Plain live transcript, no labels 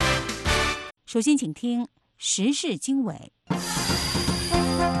首先，请听时事经纬。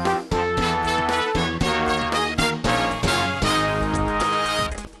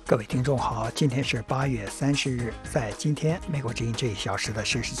各位听众好，今天是8月30日。在今天美国之音这1小时的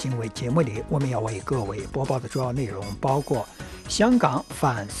时事经纬节目里，我们要为各位播报的主要内容包括：香港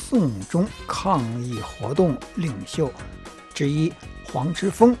反送中抗议活动领袖之一黄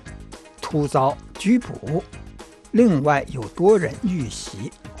之锋突遭拘捕，另外有多人遇袭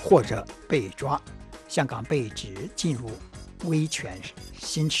或者被抓，香港被指进入威权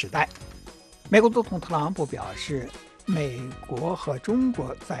新时代。美国总统特朗普表示，美国和中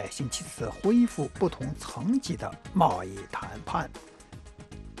国在星期四恢复不同层级的贸易谈判。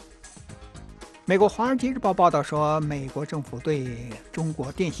美国《华尔街日报》报道说，美国政府对中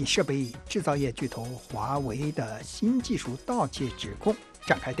国电信设备制造业巨头华为的新技术盗窃指控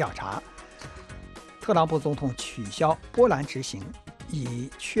展开调查。特朗普总统取消波兰之行，以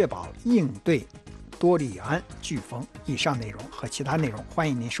确保应对多利安飓风。以上内容和其他内容，欢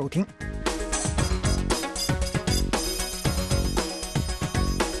迎您收听。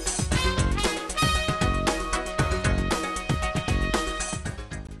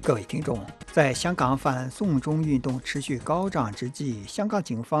各位听众，在香港反送中运动持续高涨之际，香港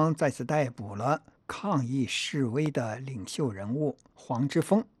警方再次逮捕了抗议示威的领袖人物黄之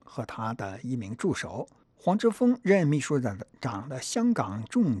锋和他的一名助手。黄之锋任秘书长的香港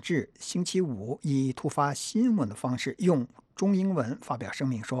众志星期五以突发新闻的方式用中英文发表声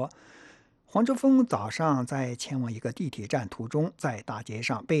明说，黄之锋早上在前往一个地铁站途中，在大街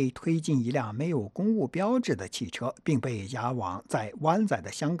上被推进一辆没有公务标志的汽车，并被押往在湾仔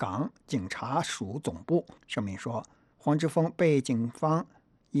的香港警察署总部。声明说，黄之锋被警方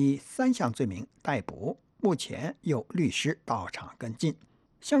以3项罪名逮捕，目前有律师到场跟进。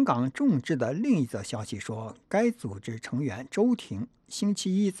香港众志的另一则消息说，该组织成员周庭星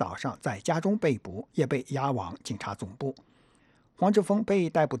期一早上在家中被捕，也被押往警察总部。黄之锋被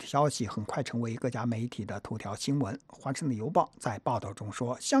逮捕的消息很快成为各家媒体的头条新闻。华盛顿邮报在报道中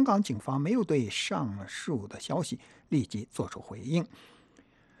说，香港警方没有对上述的消息立即做出回应。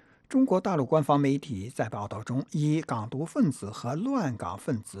中国大陆官方媒体在报道中以港独分子和乱港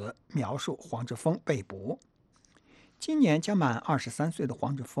分子描述黄之锋被捕。今年将满23岁的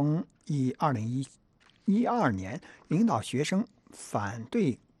黄之锋以2012年领导学生反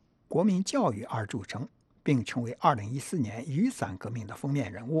对国民教育而著称，并成为2014年雨伞革命的封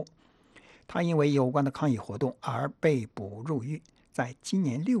面人物。他因为有关的抗议活动而被捕入狱，在今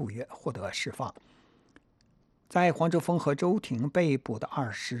年6月获得释放。在黄之锋和周庭被捕的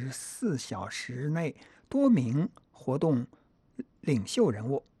24小时内，多名活动领袖人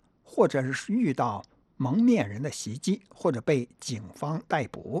物或者是遇到蒙面人的袭击，或者被警方逮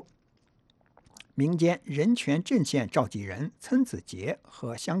捕。民间人权阵线召集人岑子杰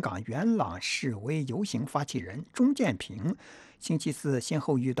和香港元朗示威游行发起人钟建平星期四先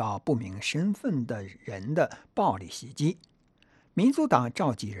后遇到不明身份的人的暴力袭击。民主党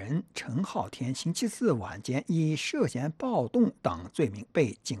召集人陈浩天星期四晚间以涉嫌暴动等罪名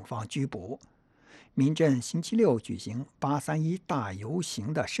被警方拘捕。民阵星期六举行831大游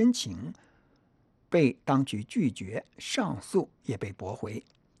行的申请被当局拒绝，上诉也被驳回。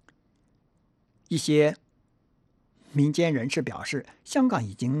一些民间人士表示，香港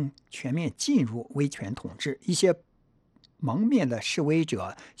已经全面进入威权统治。一些蒙面的示威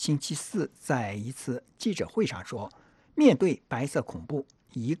者星期四在一次记者会上说，面对白色恐怖，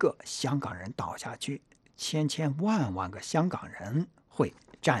一个香港人倒下去，千万个香港人会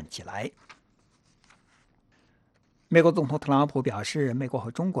站起来。美国总统特朗普表示，美国和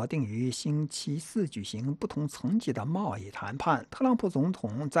中国定于星期四举行不同层级的贸易谈判。特朗普总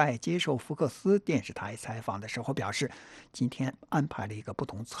统在接受福克斯电视台采访的时候表示，今天安排了一个不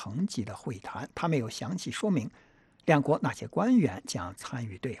同层级的会谈，他没有详细说明两国哪些官员将参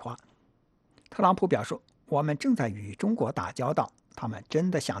与对话。特朗普表示，我们正在与中国打交道，他们真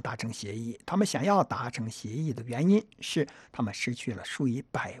的想达成协议。他们想要达成协议的原因是他们失去了数以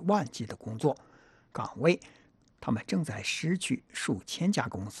百万计的工作岗位，他们正在失去数千家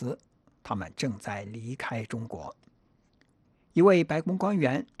公司，他们正在离开中国。一位白宫官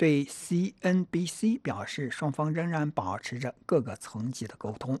员对 CNBC 表示，双方仍然保持着各个层级的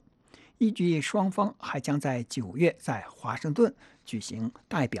沟通，依据双方还将在9月在华盛顿举行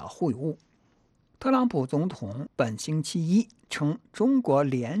代表会晤。特朗普总统本星期一称，中国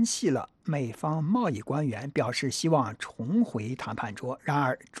联系了美方贸易官员，表示希望重回谈判桌。然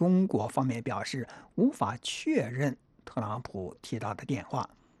而，中国方面表示无法确认特朗普提到的电话。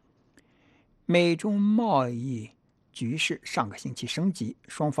美中贸易局势上个星期升级，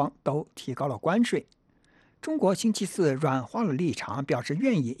双方都提高了关税。中国星期四软化了立场，表示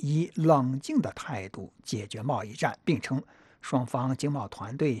愿意以冷静的态度解决贸易战，并称双方经贸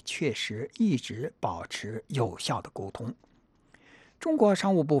团队确实一直保持有效的沟通。中国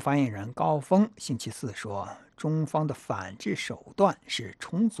商务部发言人高峰星期四说，中方的反制手段是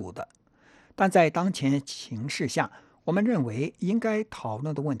充足的，但在当前形势下，我们认为应该讨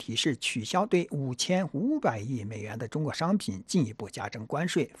论的问题是取消对5500亿美元的中国商品进一步加征关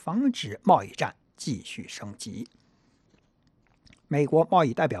税，防止贸易战继续升级。美国贸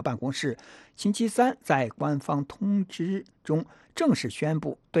易代表办公室星期三在官方通知中正式宣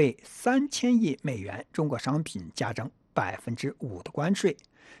布对3000亿美元中国商品加征5%的关税，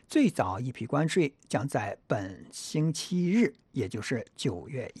最早一批关税将在本星期日，也就是9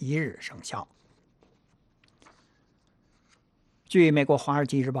月1日生效。据美国《华尔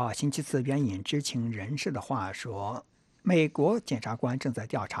街日报》星期四援引知情人士的话说，美国检察官正在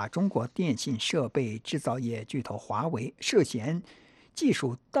调查中国电信设备制造业巨头华为涉嫌技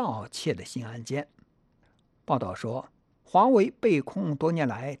术盗窃的新案件。报道说，华为被控多年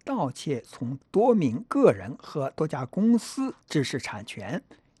来盗窃从多名个人和多家公司知识产权，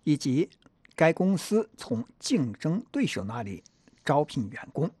以及该公司从竞争对手那里招聘员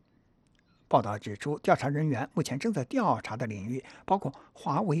工。报道指出，调查人员目前正在调查的领域包括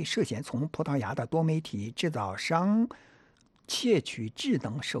华为涉嫌从葡萄牙的多媒体制造商窃取智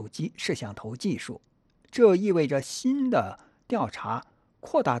能手机摄像头技术。这意味着新的调查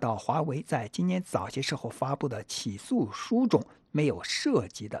扩大到华为在今年早些时候发布的起诉书中没有涉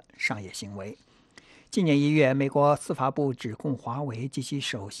及的商业行为。今年1月，美国司法部指控华为及其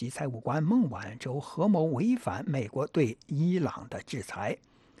首席财务官孟晚舟合谋违反美国对伊朗的制裁。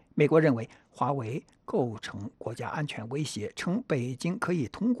美国认为华为构成国家安全威胁，称北京可以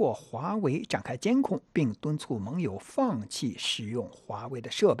通过华为展开监控，并敦促盟友放弃使用华为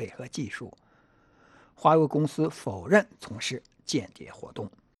的设备和技术。华为公司否认从事间谍活动。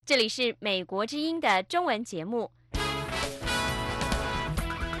这里是美国之音的中文节目。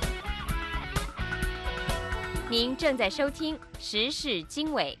您正在收听时事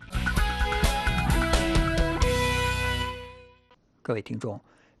经纬。各位听众，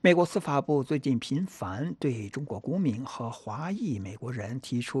美国司法部最近频繁对中国公民和华裔美国人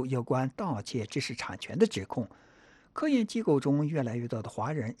提出有关盗窃知识产权的指控。科研机构中越来越多的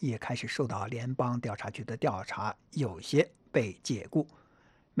华人也开始受到联邦调查局的调查，有些被解雇。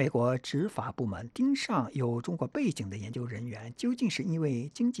美国执法部门盯上有中国背景的研究人员，究竟是因为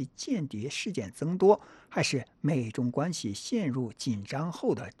经济间谍事件增多，还是美中关系陷入紧张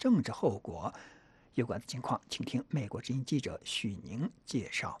后的政治后果？有关的情况，请听美国之音记者许宁介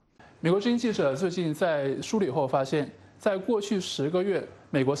绍。美国之音记者最近在梳理后发现，在过去10个月，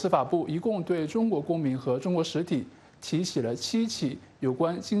美国司法部一共对中国公民和中国实体提起了7起有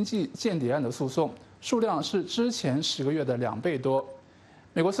关经济间谍案的诉讼，数量是之前10个月的2倍多。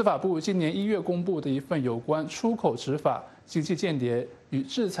美国司法部今年1月公布的一份有关出口执法、经济间谍与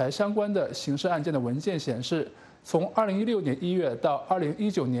制裁相关的刑事案件的文件显示，从2016年1月到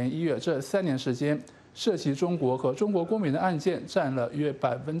2019年1月这3年时间，涉及中国和中国公民的案件占了约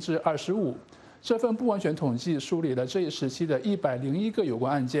25%。这份不完全统计梳理了这一时期的101个有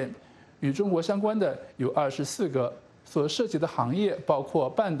关案件，与中国相关的有24个，所涉及的行业包括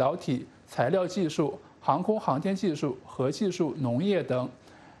半导体、材料技术、航空航天技术、核技术、农业等。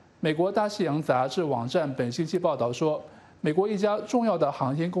美国大西洋杂志网站本星期报道说，美国一家重要的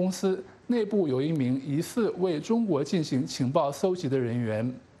航天公司内部有一名疑似为中国进行情报搜集的人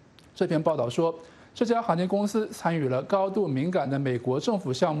员。这篇报道说，这家航天公司参与了高度敏感的美国政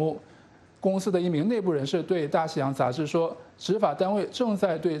府项目。公司的一名内部人士对大西洋杂志说，执法单位正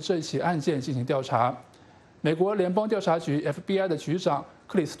在对这起案件进行调查。美国联邦调查局 FBI 的局长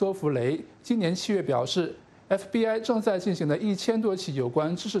克里斯多弗·雷今年7月表示， FBI 正在进行的1000多起有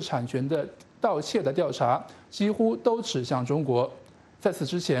关知识产权的盗窃的调查，几乎都指向中国。在此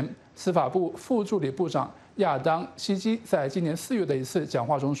之前，司法部副助理部长亚当·希基在今年4月的一次讲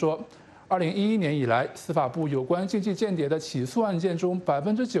话中说，2011年以来，司法部有关经济间谍的起诉案件中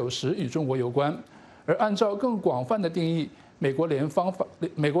90%与中国有关，而按照更广泛的定义，美国联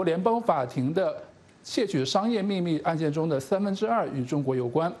邦法庭的窃取商业秘密案件中的2/3与中国有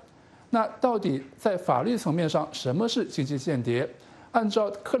关。那到底在法律层面上，什么是经济间谍？按照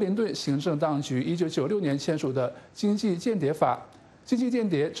克林顿行政当局1996年签署的《经济间谍法》，经济间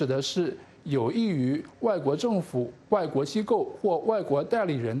谍指的是有益于外国政府、外国机构或外国代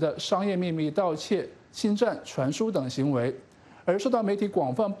理人的商业秘密盗窃、侵占、传输等行为。而受到媒体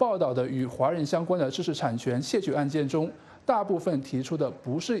广泛报道的与华人相关的知识产权窃取案件中，大部分提出的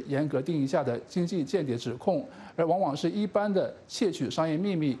不是严格定义下的经济间谍指控，而往往是一般的窃取商业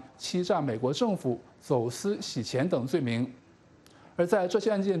秘密、欺诈美国政府、走私、洗钱等罪名。而在这些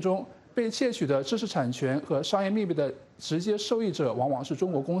案件中，被窃取的知识产权和商业秘密的直接受益者往往是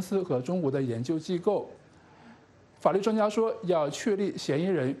中国公司和中国的研究机构。法律专家说，要确立嫌疑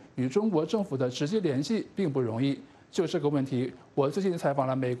人与中国政府的直接联系并不容易。就这个问题，我最近采访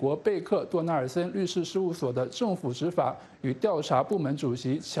了美国贝克多纳尔森律师事务所的政府执法与调查部门主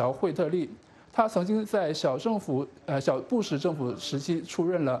席乔惠特利。他曾经在小布什政府时期出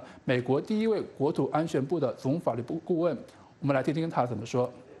任了美国第一位国土安全部的总法律顾问。我们来听听他怎么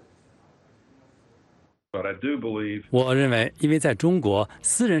说。我认为，因为在中国，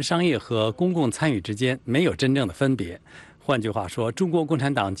私人商业和公共参与之间没有真正的分别。换句话说，中国共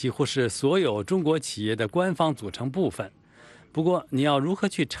产党几乎是所有中国企业的官方组成部分。不过，你要如何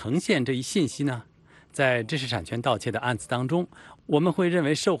去呈现这一信息呢？在知识产权盗窃的案子当中，我们会认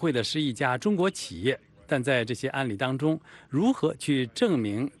为受贿的是一家中国企业，但在这些案例当中，如何去证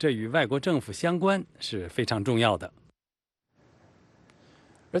明这与外国政府相关是非常重要的。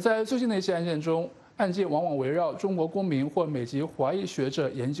而在最近的一些案件中，案件往往围绕中国公民或美籍华裔学者、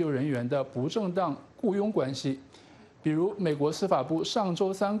研究人员的不正当雇佣关系。比如，美国司法部上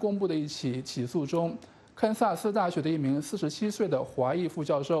周三公布的一起起诉中，堪萨斯大学的一名47岁的华裔副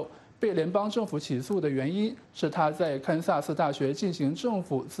教授被联邦政府起诉的原因是他在堪萨斯大学进行政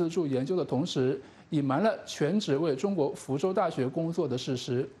府资助研究的同时，隐瞒了全职为中国福州大学工作的事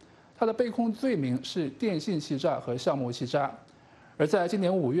实。他的被控罪名是电信欺诈和项目欺诈。而在今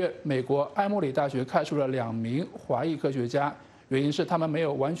年5月，美国埃默里大学开除了2名华裔科学家，原因是他们没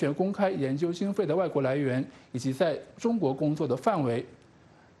有完全公开研究经费的外国来源以及在中国工作的范围。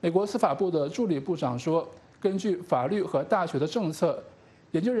美国司法部的助理部长说，根据法律和大学的政策，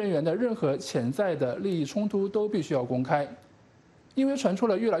研究人员的任何潜在的利益冲突都必须要公开。因为传出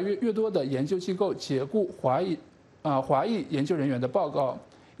了越来越多的研究机构解雇华裔研究人员的报告，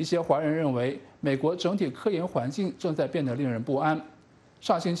一些华人认为美国整体科研环境正在变得令人不安。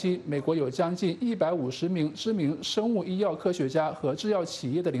上星期，美国有将近150名知名生物医药科学家和制药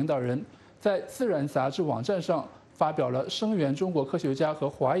企业的领导人，在《自然》杂志网站上发表了声援中国科学家和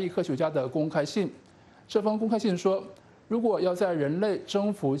华裔科学家的公开信。这封公开信说，如果要在人类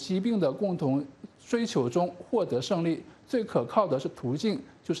征服疾病的共同追求中获得胜利，最可靠的途径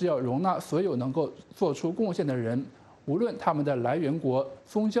就是要容纳所有能够做出贡献的人，无论他们的来源国、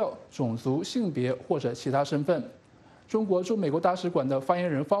宗教、种族、性别或者其他身份。中国驻美国大使馆的发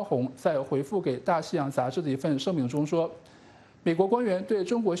言人方红在回复给《大西洋》杂志的一份声明中说，美国官员对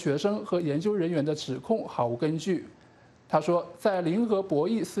中国学生和研究人员的指控毫无根据。他说，在零和博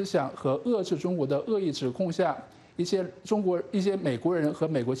弈思想和遏制中国的恶意指控下，一些美国人和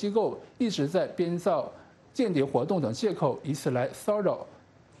美国机构一直在编造间谍活动等借口，以此来骚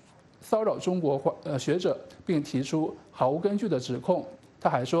扰中国学者，并提出毫无根据的指控。他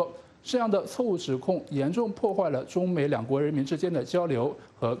还说，这样的错误指控严重破坏了中美两国人民之间的交流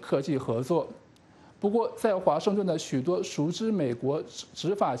和科技合作。不过，在华盛顿的许多熟知美国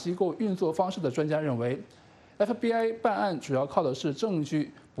执法机构运作方式的专家认为， FBI 办案主要靠的是证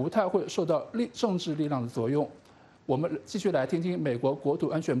据，不太会受到政治力量的作用。我们继续来听听美国国土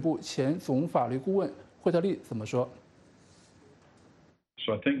安全部前总法律顾问惠特利怎么说。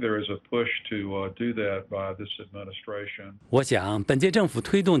我想，本届政府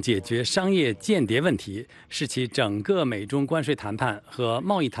推动解决商业间谍问题，是其整个美中关税谈判和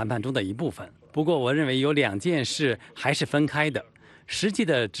贸易谈判中的一部分。不过，我认为有2件事还是分开的，实际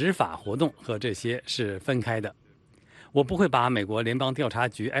的执法活动和这些是分开的。我不会把美国联邦调查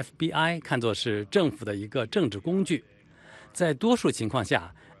局 FBI 看作是政府的一个政治工具。在多数情况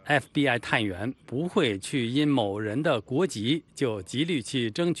下， FBI 探员不会去因某人的国籍就极力去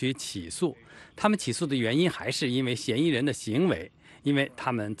争取起诉，他们起诉的原因还是因为嫌疑人的行为，因为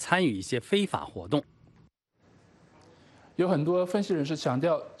他们参与一些非法活动。有很多分析人士强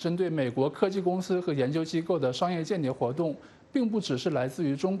调，针对美国科技公司和研究机构的商业间谍活动，并不只是来自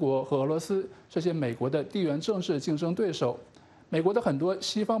于中国和俄罗斯这些美国的地缘政治竞争对手。美国的很多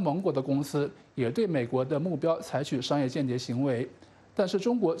西方盟国的公司也对美国的目标采取商业间谍行为。但是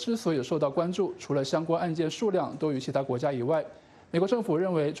中国之所以受到关注，除了相关案件数量多于其他国家以外，美国政府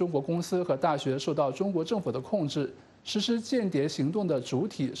认为中国公司和大学受到中国政府的控制，实施间谍行动的主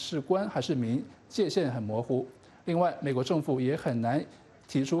体是官还是民，界限很模糊。另外，美国政府也很难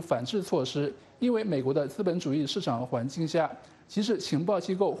提出反制措施，因为美国的资本主义市场环境下，即使情报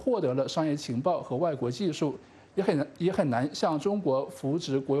机构获得了商业情报和外国技术，也很难像中国扶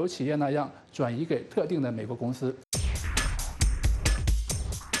植国有企业那样转移给特定的美国公司。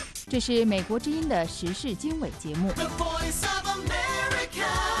这是美国之音的时事经纬节目。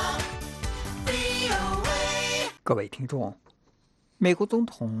各位听众，美国总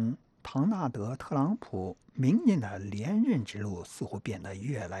统唐纳德·特朗普明年的连任之路似乎变得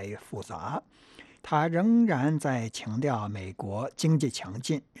越来越复杂。他仍然在强调美国经济强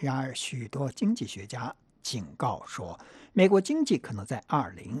劲，然而许多经济学家警告说，美国经济可能在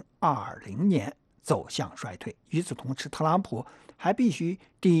2020年走向衰退。与此同时，特朗普还必须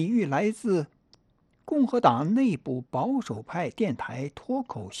抵御来自共和党内部保守派电台脱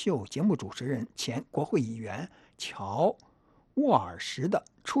口秀节目主持人、前国会议员乔·沃尔什的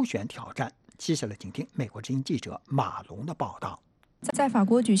初选挑战。接下来请听美国之音记者马龙的报道。在法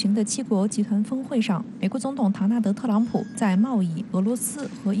国举行的7国集团峰会上，美国总统唐纳德·特朗普在贸易、俄罗斯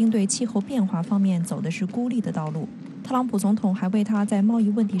和应对气候变化方面走的是孤立的道路。特朗普总统还为他在贸易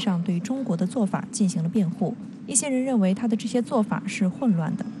问题上对中国的做法进行了辩护。一些人认为他的这些做法是混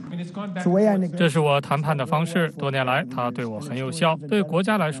乱的。这是我谈判的方式，多年来他对我很有效，对国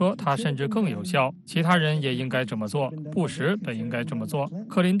家来说他甚至更有效。其他人也应该这么做，布什本应该这么做，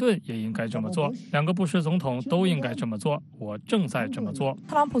克林顿也应该这么做，两个布什总统都应该这么做，我正在这么做。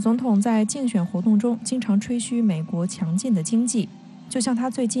特朗普总统在竞选活动中经常吹嘘美国强劲的经济，就像他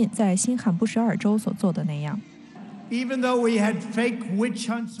最近在新罕布什尔州所做的那样。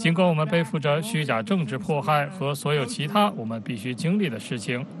尽管我们背负着虚假政治迫害和所有其他我们必须经历的事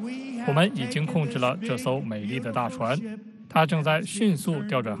情，我们已经控制了这艘美丽的大船，它正在迅速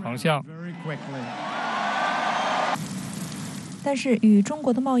调转航向。但是与中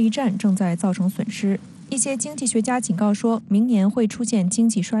国的贸易战正在造成损失。一些经济学家警告说，明年会出现经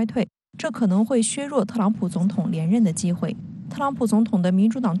济衰退，这可能会削弱特朗普总统连任的机会。特朗普总统的民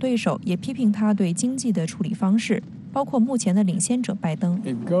主党对手也批评他对经济的处理方式，包括目前的领先者拜登。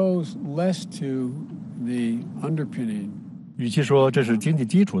与其说这是经济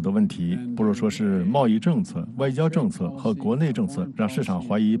基础的问题，不如说是贸易政策、外交政策和国内政策让市场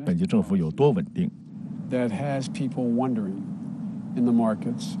怀疑本届政府有多稳定。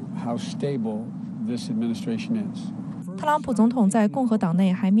特朗普总统在共和党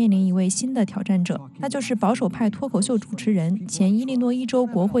内还面临一位新的挑战者，那就是保守派脱口秀主持人、前伊利诺伊州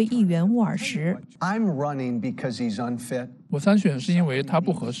国会议员沃尔什。我参选是因为他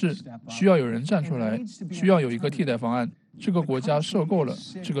不合适，需要有人站出来，需要有一个替代方案。这个国家受够了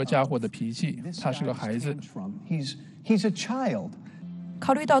这个家伙的脾气，他是个孩子。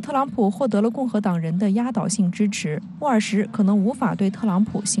考虑到特朗普获得了共和党人的压倒性支持，沃尔什可能无法对特朗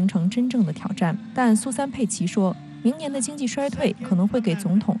普形成真正的挑战。但苏珊·佩奇说，明年的经济衰退可能会给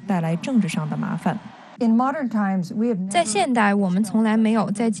总统带来政治上的麻烦。在现代，我们从来没有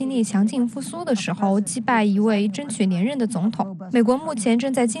在经历强劲复苏的时候击败一位争取连任的总统。美国目前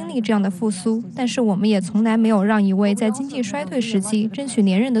正在经历这样的复苏，但是我们也从来没有让一位在经济衰退时期争取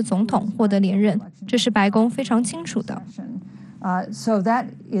连任的总统获得连任，这是白宫非常清楚的。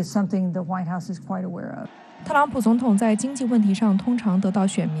特朗普总统在经济问题上通常得到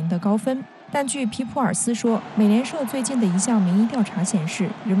选民的高分，但据皮普尔斯说，美联社最近的一项民意调查显示，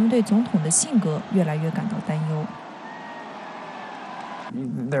人们对总统的性格越来越感到担忧。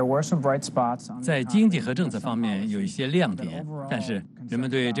在经济和政策方面有一些亮点，但是人们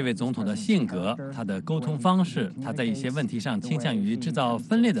对这位总统的性格、他的沟通方式、他在一些问题上倾向于制造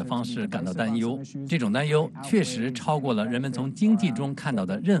分裂的方式感到担忧。这种担忧确实超过了人们从经济中看到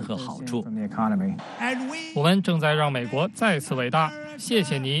的任何好处。我们正在让美国再次伟大。谢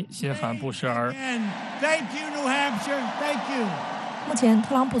谢你，新罕布什尔。目前，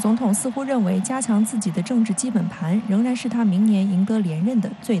特朗普总统似乎认为加强自己的政治基本盘仍然是他明年赢得连任的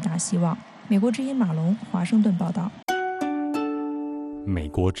最大希望。美国之音马龙，华盛顿报道。美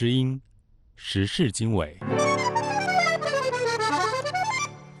国之音时事经纬。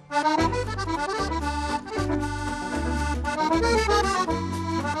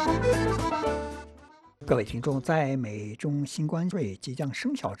各位听众，在美中新关税即将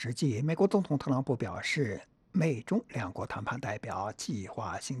生效之际，美国总统特朗普表示，美中两国谈判代表计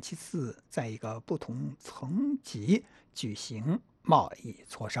划星期四在一个不同层级举行贸易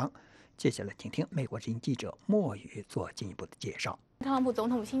磋商。接下来请听美国之音记者莫宇做进一步的介绍。特朗普总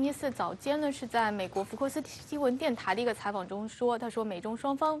统星期四早间呢，是在美国福克斯新闻电台的一个采访中说，他说美中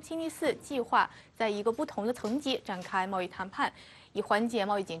双方星期四计划在一个不同的层级展开贸易谈判，以缓解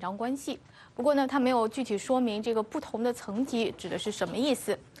贸易紧张关系。不过呢，他没有具体说明这个不同的层级指的是什么意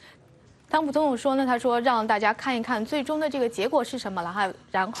思。特朗普总统说呢，他说让大家看一看最终的这个结果是什么了，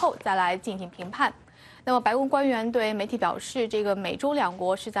然后再来进行评判。那么白宫官员对媒体表示，这个美中两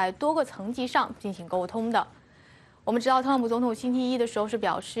国是在多个层级上进行沟通的。我们知道，特朗普总统星期一的时候是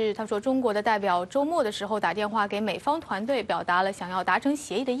表示，他说中国的代表周末的时候打电话给美方团队，表达了想要达成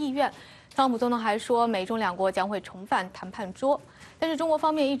协议的意愿。特朗普总统还说，美中两国将会重返谈判桌，但是中国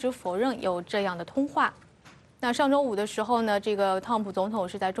方面一直否认有这样的通话。那上周五的时候呢，这个特朗普总统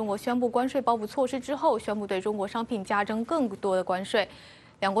是在中国宣布关税报复措施之后，宣布对中国商品加征更多的关税，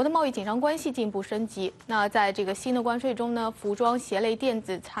两国的贸易紧张关系进一步升级。那在这个新的关税中呢，服装、鞋类、电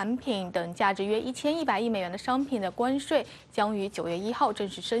子产品等价值约1100亿美元的商品的关税将于9月1号正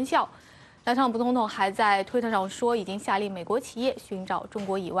式生效。那特朗普总统还在推特上说，已经下令美国企业寻找中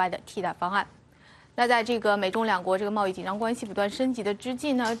国以外的替代方案。那在这个美中两国这个贸易紧张关系不断升级的之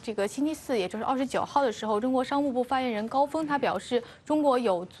际呢，这个星期四，也就是29号的时候，中国商务部发言人高峰他表示，中国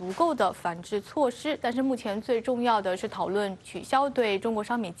有足够的反制措施，但是目前最重要的是讨论取消对中国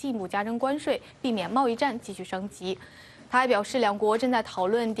商品进一步加征关税，避免贸易战继续升级。他还表示，两国正在讨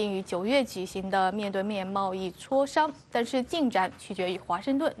论定于9月举行的面对面贸易磋商，但是进展取决于华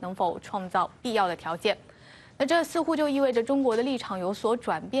盛顿能否创造必要的条件。那这似乎就意味着中国的立场有所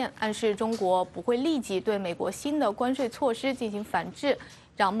转变，暗示中国不会立即对美国新的关税措施进行反制，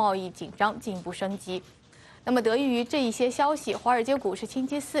让贸易紧张进一步升级。那么得益于这一些消息，华尔街股市星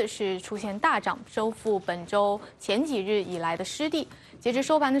期四是出现大涨，收复本周前几日以来的失地。截至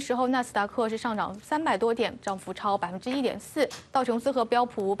收盘的时候，纳斯达克是上涨300多点，涨幅超1.4%；道琼斯和标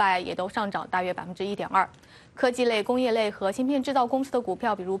普500也都上涨大约1.2%。科技类、工业类和芯片制造公司的股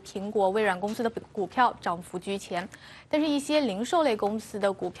票，比如苹果、微软公司的股票涨幅居前，但是一些零售类公司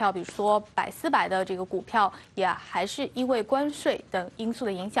的股票，比如说百思百的这个股票，也还是因为关税等因素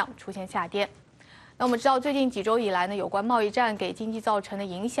的影响出现下跌。那我们知道，最近几周以来呢，有关贸易战给经济造成的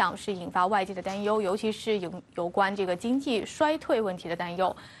影响是引发外界的担忧，尤其是有关这个经济衰退问题的担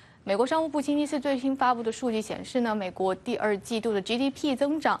忧。美国商务部星期四最新发布的数据显示呢，美国第2季度的 GDP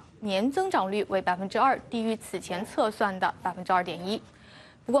增长年增长率为2%，低于此前测算的2.1%。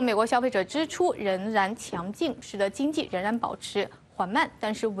不过，美国消费者支出仍然强劲，使得经济仍然保持缓慢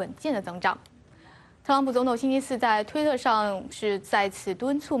但是稳健的增长。特朗普总统星期四在推特上是再次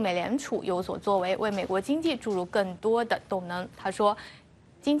敦促美联储有所作为，为美国经济注入更多的动能。他说，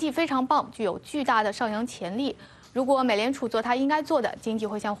经济非常棒，具有巨大的上扬潜力。如果美联储做它应该做的，经济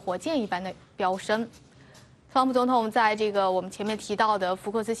会像火箭一般的飙升。特朗普总统在这个我们前面提到的福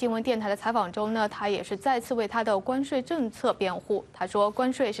克斯新闻电台的采访中呢，他也是再次为他的关税政策辩护。他说，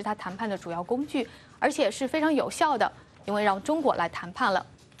关税是他谈判的主要工具，而且是非常有效的，因为让中国来谈判了。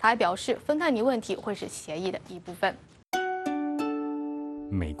他还表示，芬太尼问题会是协议的一部分。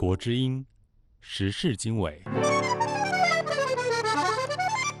美国之音时事经纬，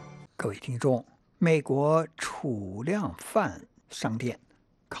各位听众，美国储量贩商店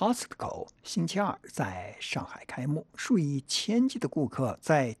Costco 星期二在上海开幕，数以千计的顾客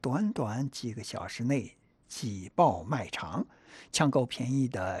在短短几个小时内挤爆卖场，抢购便宜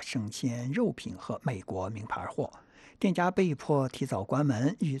的生鲜肉品和美国名牌货。店家被迫提早关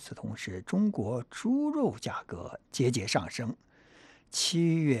门。与此同时，中国猪肉价格节节上升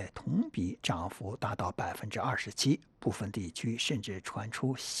，7月同比涨幅达到27%，部分地区甚至传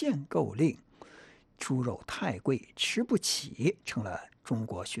出限购令。猪肉太贵，吃不起，成了中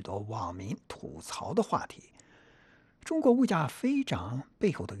国许多网民吐槽的话题。中国物价飞涨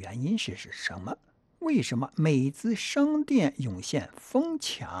背后的原因是什么？为什么美资商店涌现疯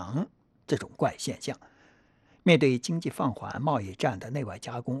抢这种怪现象？面对经济放缓、贸易战的内外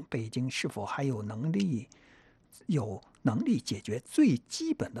夹攻，北京是否还有能力解决最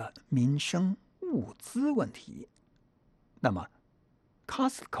基本的民生物资问题？那么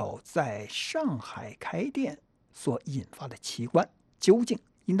Costco 在上海开店所引发的奇观，究竟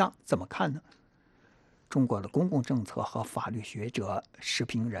应当怎么看呢？中国的公共政策和法律学者、时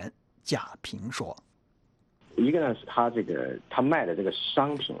评人贾平说：一个呢是他卖的这个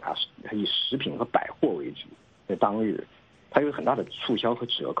商品啊，他以食品和百货为主。在当日，它有很大的促销和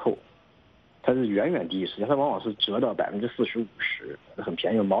折扣，它是远远低于市价，它往往是折到40%、50%，很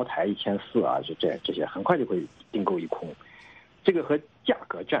便宜，茅台1400啊，就这些很快就会订购一空。这个和价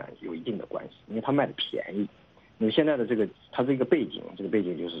格战有一定的关系，因为它卖的便宜。因为现在的它这个背景，就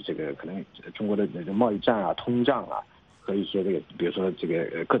是可能中国的贸易战啊、通胀啊，和一些比如说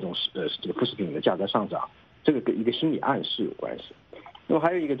各种副食品的价格上涨，这个跟一个心理暗示有关系。那么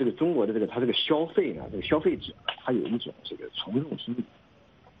还有一个中国的它消费呢，消费者他有一种从众心理，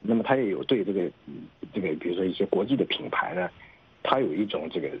那么他也有对比如说一些国际的品牌呢，他有一种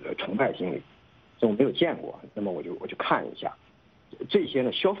崇拜心理，这我没有见过，那么我就看一下，这些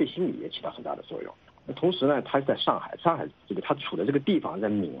呢消费心理也起到很大的作用。那同时呢，他在上海他处的这个地方在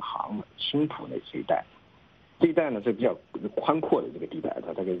闵行、青浦这一带呢是比较宽阔的这个地带，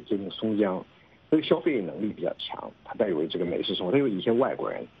它接近松江。这个消费能力比较强，它带有美式生活，它有一些外国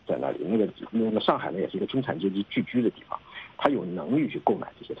人在那里。那个上海呢，也是一个中产阶级聚居的地方，他有能力去购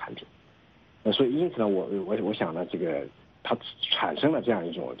买这些产品。所以因此呢，我想呢，它产生了这样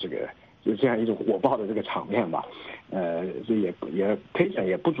一种就这样一种火爆的这个场面吧，这也可以讲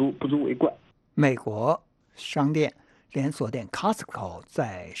也不足为怪。美国商店连锁店 Costco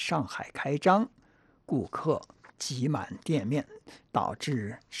在上海开张，顾客挤满店面，导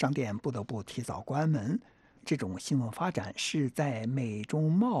致商店不得不提早关门。这种新闻发展是在美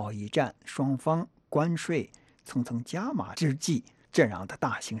中贸易战双方关税层层加码之际，这样的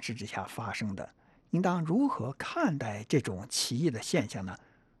大形势之下发生的。应当如何看待这种奇异的现象呢？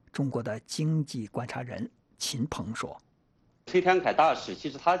中国的经济观察人秦鹏说：“崔天凯大使其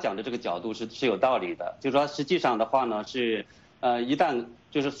实他讲的这个角度是有道理的，就是说实际上的话呢是，一旦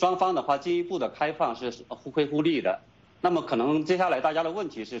就是双方的话进一步的开放是互惠互利的。那么可能接下来大家的问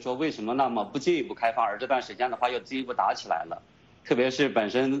题是说，为什么那么不进一步开放，而这段时间的话又进一步打起来了？特别是本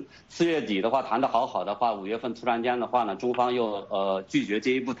身4月底的话谈得好的话，5月份突然间的话呢，中方又拒绝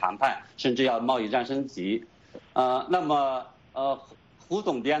进一步谈判，甚至要贸易战升级。那么胡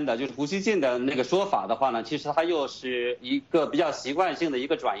总编的就是胡锡进的那个说法的话呢，其实它又是一个比较习惯性的一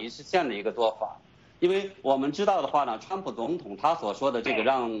个转移视线的一个做法。因为我们知道的话呢，川普总统他所说的这个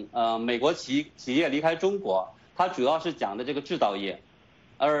让美国企业离开中国，他主要是讲的这个制造业，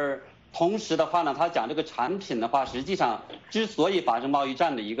而同时的话呢，他讲这个产品的话，实际上之所以发生贸易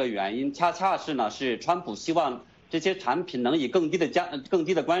战的一个原因，恰恰是川普希望这些产品能以更低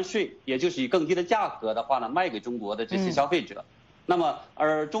的关税，也就是以更低的价格的话呢，卖给中国的这些消费者。那么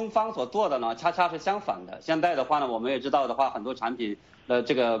而中方所做的呢，恰恰是相反的。现在的话呢，我们也知道的话，很多产品的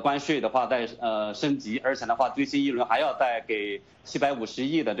这个关税的话在升级，而且的话最新一轮还要再给750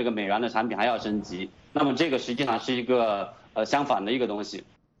亿的这个美元的产品还要升级。那么这个实际上是一个相反的一个东西。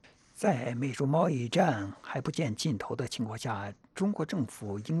在美中贸易战还不见尽头的情况下，中国政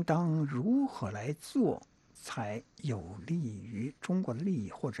府应当如何来做才有利于中国的利益，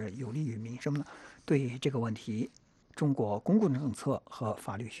或者有利于民生呢？对这个问题，中国公共政策和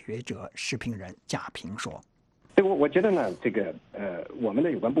法律学者时评人贾平说：“我觉得呢，这个我们的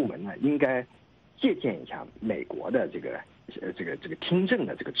有关部门呢，应该借鉴一下美国的这个听证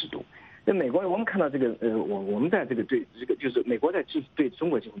的这个制度。在美国，我们看到这个我们在这个对这个就是美国在对中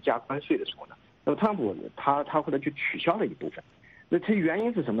国进行加关税的时候呢，那么特朗普他后来就取消了一部分。那它原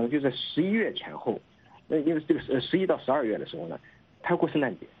因是什么呢？就在11月前后，因为这个11到12月的时候呢，他要过圣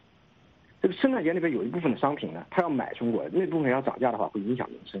诞节。这个圣诞节那边有一部分的商品呢，他要买中国，那部分要涨价的话会影响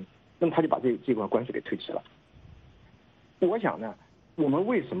民生，那么他就把这块关税给推迟了。我想呢，我们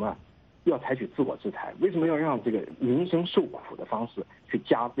为什么要采取自我制裁？为什么要让这个民生受苦的方式去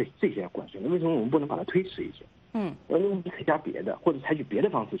加这些关税？为什么我们不能把它推迟一些？那你可以加别的，或者采取别的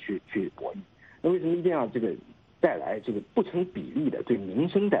方式去博弈。那为什么一定要这个带来这个不成比例的对民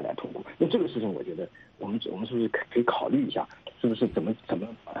生带来痛苦？那这个事情，我觉得我们是不是可以考虑一下，是不是怎么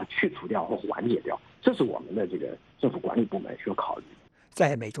把它去除掉或缓解掉？这是我们的这个政府管理部门需要考虑。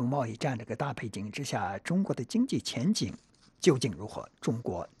在美中贸易战这个大背景之下，中国的经济前景究竟如何？中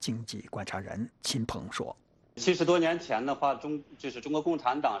国经济观察人秦鹏说：“70多年前的话，就是中国共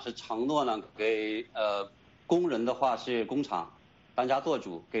产党是承诺呢，给工人的话是工厂，当家做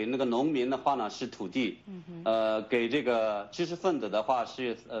主；给那个农民的话呢是土地，给这个知识分子的话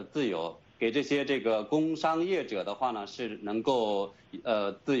是自由，给这些这个工商业者的话呢是能够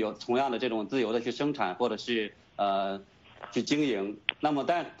自由，同样的这种自由的去生产或者是去经营。那么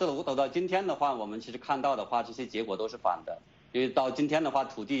但走到今天的话，我们其实看到的话，这些结果都是反的。因为到今天的话，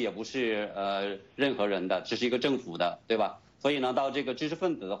土地也不是任何人的，只是一个政府的，对吧？所以呢，到这个知识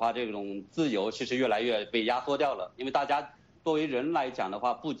分子的话，这种自由其实越来越被压缩掉了。因为大家作为人来讲的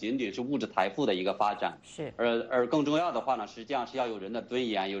话，不仅仅是物质财富的一个发展，而更重要的话呢，实际上是要有人的尊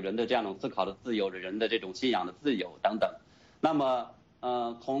严，有人的这样的思考的自由，人的这种信仰的自由等等。那么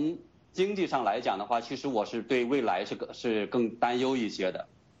从经济上来讲的话，其实我是对未来是更担忧一些的，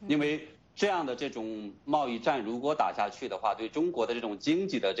因为这样的这种贸易战如果打下去的话，对中国的这种经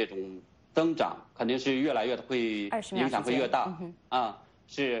济的这种增长肯定是越来越会影响会越大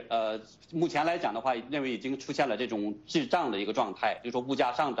目前来讲的话，认为已经出现了这种滞胀的一个状态，就是说物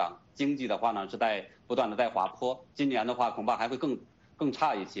价上涨，经济的话呢是在不断的在滑坡，今年的话恐怕还会更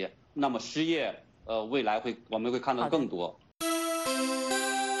差一些。那么失业未来我们会看到更多。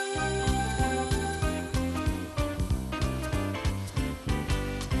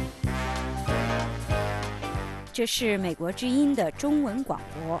这是美国之音的中文广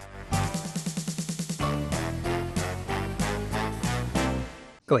播。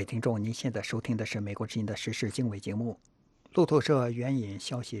各位听众，您现在收听的是美国之音的时事经纬节目。路透社援引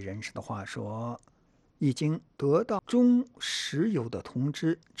消息人士的话说，已经得到中石油的通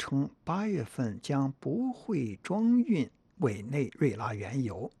知，称8月份将不会装运委内瑞拉原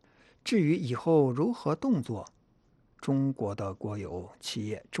油。至于以后如何动作，中国的国有企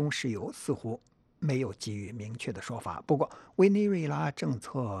业中石油似乎没有给予明确的说法。不过，委内瑞拉政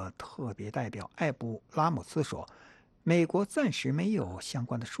策特别代表艾布拉姆斯说，美国暂时没有相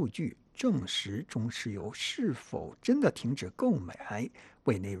关的数据证实中石油是否真的停止购买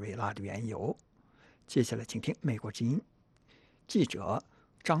委内瑞拉的原油。接下来，请听美国之音记者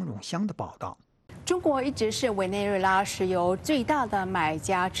张荣香的报道。中国一直是委内瑞拉石油最大的买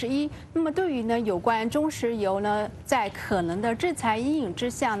家之一。那么，对于有关中石油在可能的制裁阴影之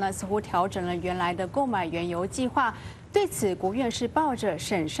下似乎调整了原来的购买原油计划。对此，国务院是抱着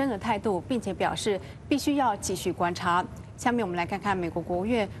审慎的态度，并且表示必须要继续观察。下面我们来看看美国国务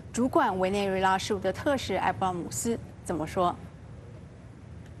院主管委内瑞拉事务的特使埃布拉姆斯怎么说。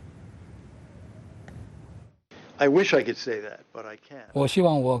我希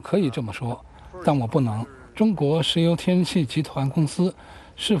望我可以这么说，但我不能。中国石油天然气集团公司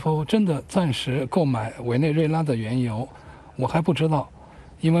是否真的暂时购买委内瑞拉的原油，我还不知道，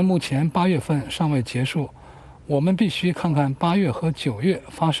因为目前8月份尚未结束，我们必须看看8月和9月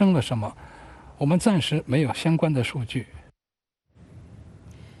发生了什么。我们暂时没有相关的数据。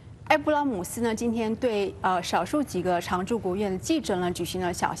埃布拉姆斯今天对少数几个常驻国务院的记者举行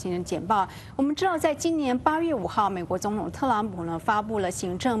了小型的简报。我们知道，在今年8月5号，美国总统特朗普发布了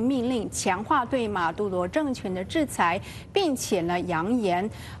行政命令，强化对马杜罗政权的制裁，并且扬言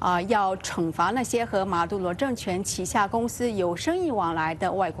要惩罚那些和马杜罗政权旗下公司有生意往来的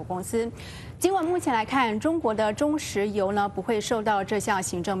外国公司。尽管目前来看，中国的中石油不会受到这项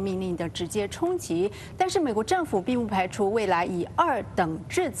行政命令的直接冲击，但是美国政府并不排除未来以2等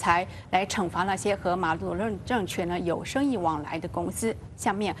制裁来惩罚那些和马杜罗政权有生意往来的公司。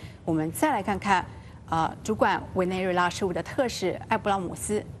下面我们再来看看，主管委内瑞拉事务的特使埃布拉姆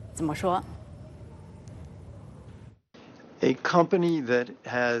斯怎么说。A company that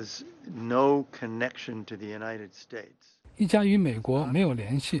has no connection to the United States. 一家与美国没有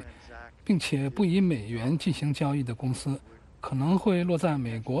联系，并且不以美元进行交易的公司，可能会落在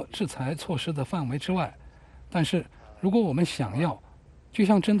美国制裁措施的范围之外。但是，如果我们想要，就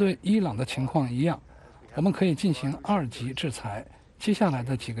像针对伊朗的情况一样，我们可以进行2级制裁。接下来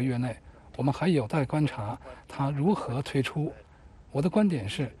的几个月内，我们还有待观察它如何推出。我的观点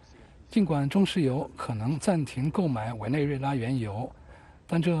是，尽管中石油可能暂停购买委内瑞拉原油，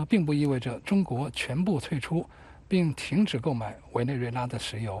但这并不意味着中国全部退出并停止购买委内瑞拉的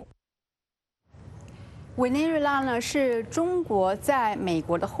石油。委内瑞拉是中国在美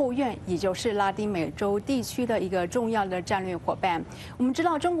国的后院，也就是拉丁美洲地区的一个重要的战略伙伴。我们知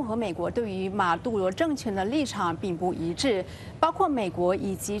道，中国和美国对于马杜罗政权的立场并不一致，包括美国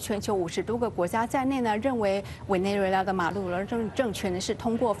以及全球50多个国家在内认为委内瑞拉的马杜罗政权是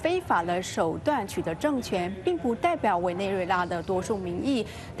通过非法的手段取得政权，并不代表委内瑞拉的多数民意。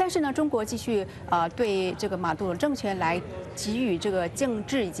但是中国继续对这个马杜罗政权来给予这个政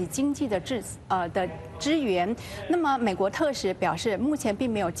治以及经济的支援。那么，美国特使表示，目前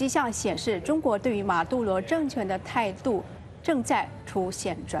并没有迹象显示中国对于马杜罗政权的态度正在出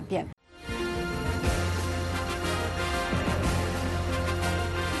现转变。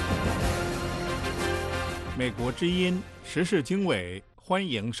美国之音时事经纬，欢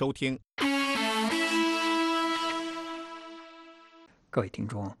迎收听。各位听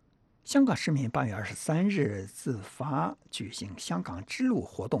众，香港市民8月23日自发举行香港之路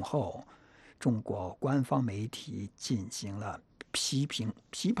活动后，中国官方媒体进行了批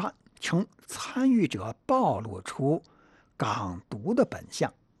判，称参与者暴露出港独的本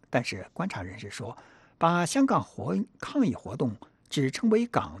相。但是观察人士说，把香港抗议活动只称为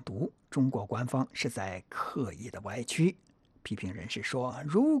港独，中国官方是在刻意的歪曲。批评人士说，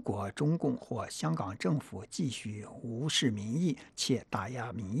如果中共或香港政府继续无视民意且打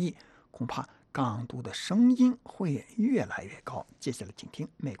压民意，恐怕港独的声音会越来越高。接下来请听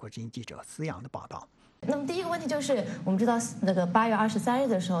美国之音记者思阳的报道。那么第一个问题就是，我们知道那个8月23日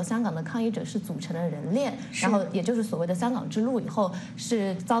的时候，香港的抗议者是组成了人链，然后也就是所谓的香港之路，以后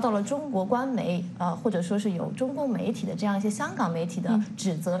是遭到了中国官媒或者说是有中共媒体的这样一些香港媒体的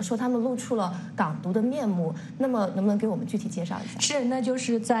指责，说他们露出了港独的面目。那么能不能给我们具体介绍一下？是，那就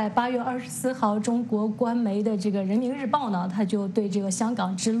是在8月24号，中国官媒的这个《人民日报》呢，他就对这个香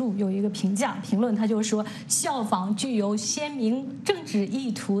港之路有一个评论，他就说，效仿具有鲜明政治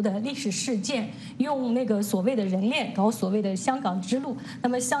意图的历史事件，用那个所谓的人链搞所谓的香港之路，那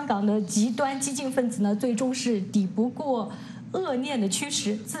么香港的极端激进分子呢，最终是抵不过恶念的驱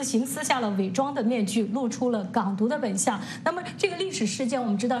使，自行撕下了伪装的面具，露出了港独的本相。那么这个历史事件我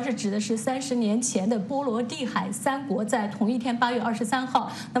们知道是指的是30年前的波罗的海三国在同一天8月23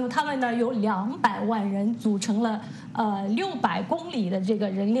号，那么他们呢有200万人组成了600公里的这个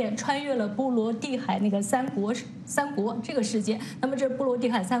人链，穿越了波罗的海那个三国这个事件。那么这波罗的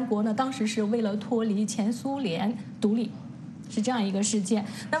海三国呢，当时是为了脱离前苏联独立。是这样一个事件。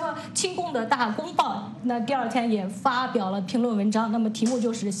那么亲共的大公报那第2天也发表了评论文章，那么题目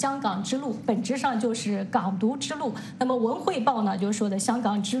就是香港之路本质上就是港独之路。那么文汇报呢就说的香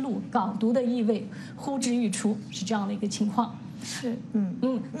港之路港独的意味呼之欲出，是这样的一个情况。是，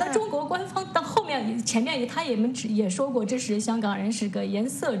那中国官方到后面前面他也说过，这是香港人是个颜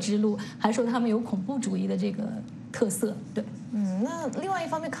色之路，还说他们有恐怖主义的这个特色。对，那另外一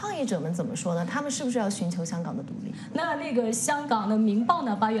方面，抗议者们怎么说呢？他们是不是要寻求香港的独立？那个香港的《明报》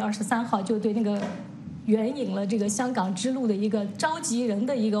呢，8月23号就对那个援引了这个香港之路的一个召集人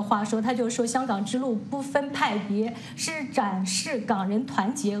的一个话说，他就说香港之路不分派别，是展示港人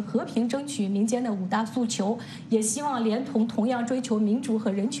团结和平争取民间的5大诉求，也希望连同同样追求民主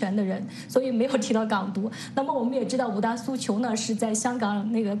和人权的人，所以没有提到港独。那么我们也知道5大诉求呢是在香港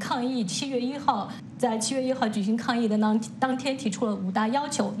那个抗议7月1号在7月1号举行抗议的当天提出了5大要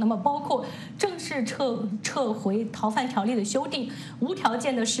求，那么包括正式撤回逃犯条例的修订，无条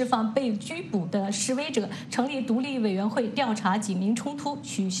件的释放被拘捕的示威者，成立独立委员会调查警民冲突，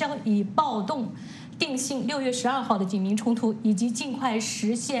取消以暴动定性6月12号的警民冲突，以及尽快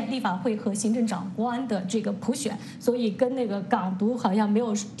实现立法会和行政长官的这个普选。所以跟那个港独好像没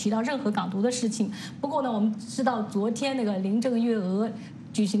有提到任何港独的事情。不过呢，我们知道昨天那个林郑月娥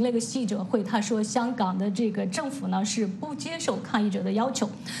举行了一个记者会，他说香港的这个政府呢是不接受抗议者的要求。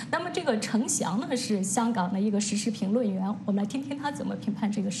那么这个程翔呢是香港的一个时事评论员，我们来听听他怎么评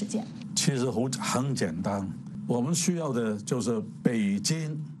判这个事件。其实很简单，我们需要的就是北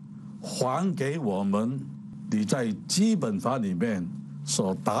京还给我们你在基本法里面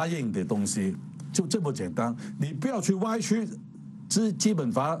所答应的东西，就这么简单。你不要去歪曲基本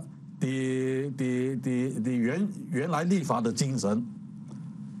法的原来立法的精神。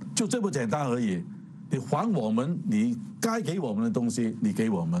就这么简单而已，你还我们你该给我们的东西，你给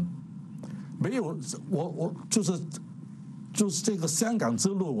我们。没有，我就是这个香港之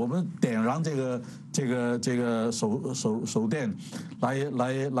路，我们点燃这个手电，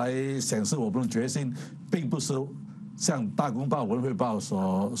来显示我们的决心，并不是像大公报、文汇报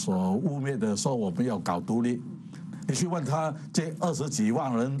所污蔑的说我们要搞独立。你去问他这20几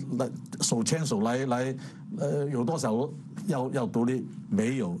万人来手牵手来有多少要独立？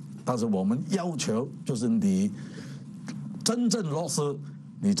没有。但是我们要求就是你真正落实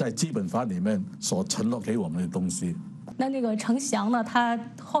你在基本法里面所承诺给我们的东西。那个程翔呢，他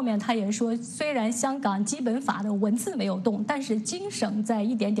后面他也说，虽然香港基本法的文字没有动，但是精神在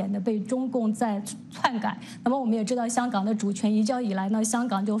一点点的被中共在篡改。那么我们也知道，香港的主权移交以来呢，香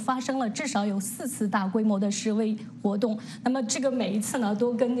港就发生了至少有4次大规模的示威活动。那么这个每一次呢，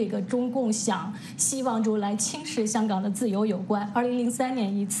都跟那个中共希望就来轻视香港的自由有关。2003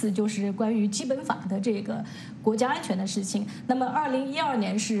年一次就是关于基本法的这个国家安全的事情。那么2012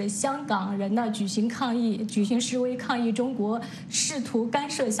年是香港人呢举行示威抗议中国试图干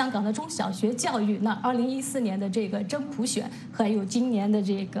涉香港的中小学教育。那2014年的这个真普选，还有今年的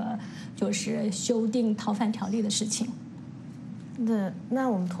这个就是修订逃犯条例的事情。对，那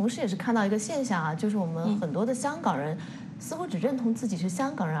我们同时也是看到一个现象啊，就是我们很多的香港人似乎只认同自己是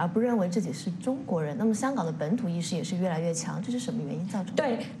香港人，而不认为自己是中国人。那么香港的本土意识也是越来越强，这是什么原因造成的？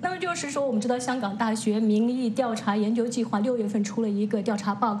对，那么就是说，我们知道香港大学民意调查研究计划6月份出了一个调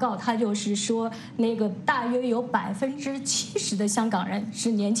查报告，它就是说，那个大约有70%的香港人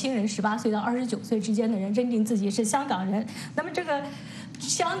是年轻人，18岁到29岁之间的人认定自己是香港人。那么这个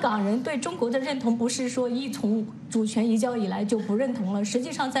香港人对中国的认同不是说从主权移交以来就不认同了，实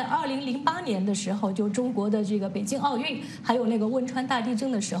际上在2008年的时候，就中国的这个北京奥运，还有那个汶川大地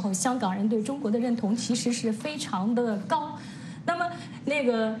震的时候，香港人对中国的认同其实是非常的高。那么那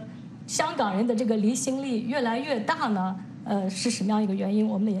个香港人的这个离心力越来越大呢？是什么样一个原因？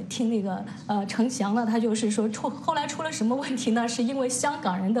我们也听那个程翔呢，他就是说后来出了什么问题呢？是因为香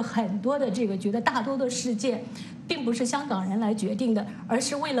港人的很多的这个觉得大多的事件并不是香港人来决定的，而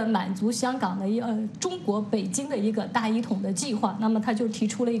是为了满足香港的中国北京的一个大一统的计划。那么他就提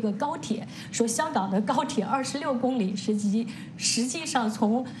出了一个高铁，说香港的高铁26公里，实际上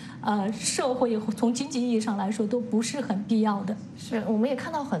从社会从经济意义上来说都不是很必要的。是，我们也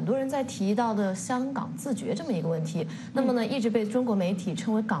看到很多人在提到的香港自决这么一个问题。那么呢，一直被中国媒体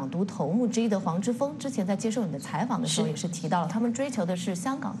称为港独头目之一的黄之锋，之前在接受你的采访的时候也是提到了，他们追求的是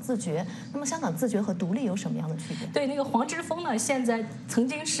香港自决。那么香港自决和独立有什么样的区别？对，那个黄之锋呢，现在曾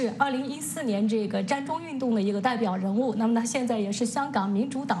经是2014年这个占中运动的一个代表人物，那么他现在也是香港民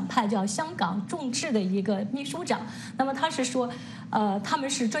主党派叫香港众志的一个秘书长。那么他是说，他们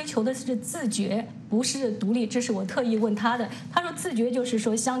是追求的是自觉，不是独立，这是我特意问他的。他说自觉就是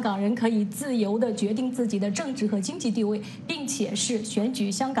说香港人可以自由地决定自己的政治和经济地位，并且是选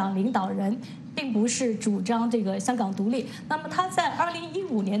举香港领导人，并不是主张这个香港独立。那么他在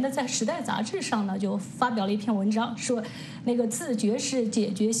2015年的在《时代》杂志上呢，就发表了一篇文章，说那个自觉是解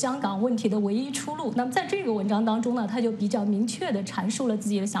决香港问题的唯一出路。那么在这个文章当中呢，他就比较明确地阐述了自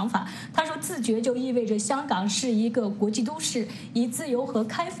己的想法。他说，自觉就意味着香港是一个国际都市，以自由和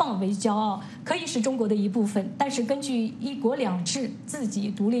开放为骄傲，可以是中国的一部分，但是根据一国两制自己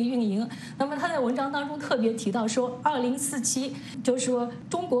独立运营。那么他在文章当中特别提到说，2047就是说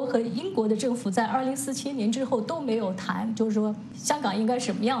中国和英国的政府在2047年之后都没有谈，就是说香港应该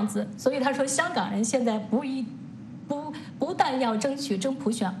什么样子。所以他说，香港人现在不但要争取真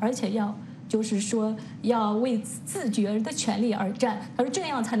普选，而且就是说要为自觉的权利而战。他说这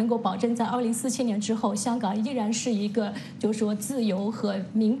样才能够保证在2047年之后，香港依然是一个就是说自由和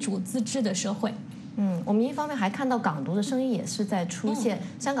民主自治的社会。我们一方面还看到港独的声音也是在出现，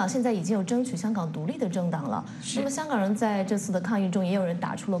香港现在已经有争取香港独立的政党了。那么香港人在这次的抗议中，也有人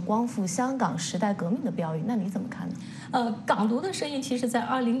打出了光复香港时代革命的标语，那你怎么看呢？港独的声音其实在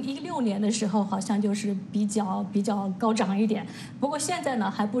2016年的时候好像就是比较高涨一点，不过现在呢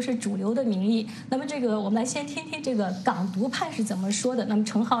还不是主流的民意。那么这个我们来先听听这个港独派是怎么说的。那么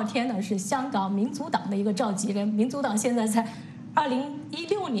陈浩天呢是香港民族党的一个召集人，民族党现在在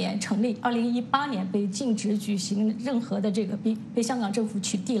2016年成立，2018年被禁止举行任何的这个被香港政府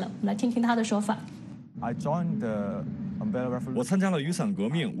取缔了。我们来听听他的说法。我参加了雨伞革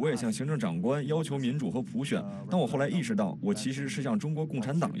命，我也向行政长官要求民主和普选，但我后来意识到，我其实是向中国共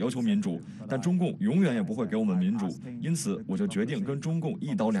产党要求民主，但中共永远也不会给我们民主，因此我就决定跟中共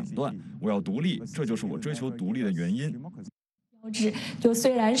一刀两断，我要独立，这就是我追求独立的原因。就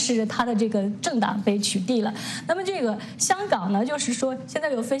虽然是他的这个政党被取缔了，那么这个香港呢，就是说现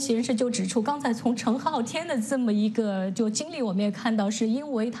在有分析人士就指出，刚才从陈浩天的这么一个就经历，我们也看到，是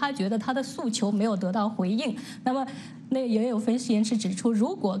因为他觉得他的诉求没有得到回应。那么那也有分析人士指出，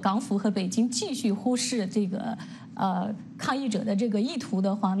如果港府和北京继续忽视这个抗议者的这个意图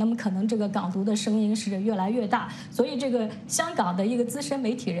的话，那么可能这个港独的声音是越来越大。所以这个香港的一个资深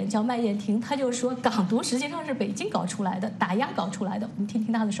媒体人叫麦燕婷，他就说港独实际上是北京搞出来的，打压搞出来的。我们听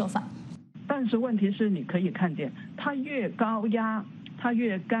听他的说法。但是问题是，你可以看见，他越高压，他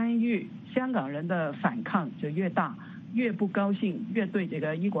越干预，香港人的反抗就越大，越不高兴，越对这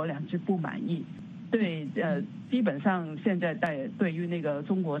个一国两制不满意。对，基本上现在对于那个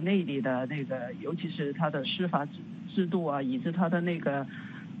中国内地的那个，尤其是他的司法制度啊，以及他的那个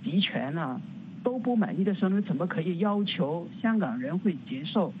集权啊，都不满意的时候，你怎么可以要求香港人会接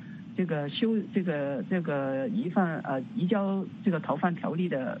受这个移交这个逃犯条例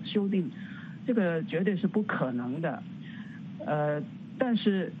的修订？这个绝对是不可能的。但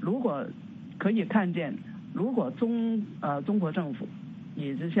是如果可以看见，如果中国政府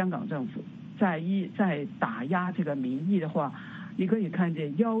也是香港政府在打压这个民意的话，你可以看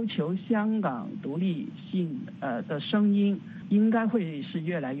见要求香港独立性的声音应该会是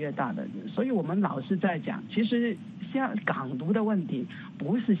越来越大的。所以我们老是在讲，其实港独的问题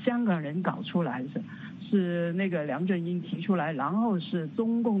不是香港人搞出来的，是那个梁振英提出来，然后是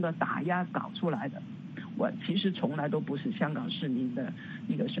中共的打压搞出来的。其实从来都不是香港市民的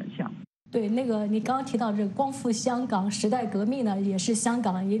一个选项。对，那个你刚刚提到这个光复香港时代革命呢，也是香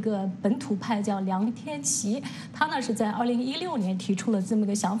港一个本土派叫梁天琦，他呢是在2016年提出了这么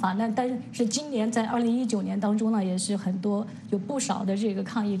个想法。但是今年在2019年当中呢，也是有不少的这个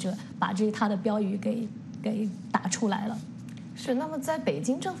抗议者把他的标语给打出来了。是，那么在北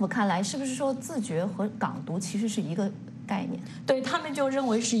京政府看来，是不是说自觉和港独其实是一个概念？对，他们就认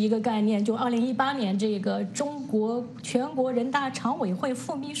为是一个概念。就2018年，这个中国全国人大常委会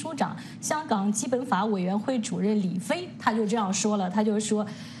副秘书长、香港基本法委员会主任李飞，他就这样说了，他就说，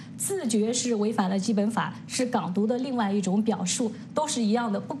自觉是违反了基本法，是港独的另外一种表述，都是一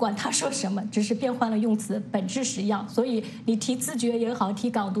样的，不管他说什么，只是变换了用词，本质是一样。所以你提自觉也好，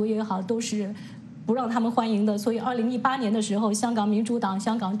提港独也好，都是不让他们欢迎的。所以2018年的时候，香港民主党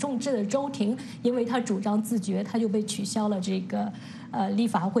香港众志的周庭，因为他主张自觉，他就被取消了这个立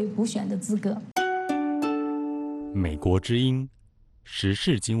法会补选的资格。美国之音时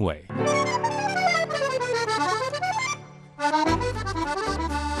事经纬。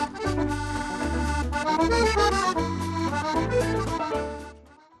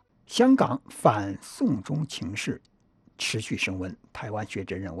香港反送中情势持续升温，台湾学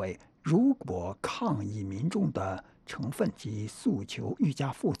者认为如果抗议民众的成分及诉求愈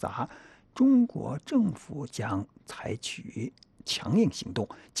加复杂，中国政府将采取强硬行动。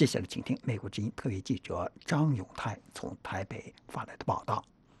接下来，请听美国之音特约记者张永泰从台北发来的报道。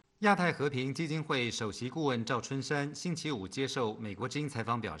亚太和平基金会首席顾问赵春山星期五接受美国之音采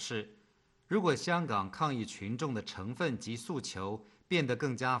访表示，如果香港抗议群众的成分及诉求变得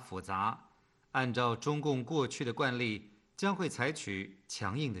更加复杂，按照中共过去的惯例，将会采取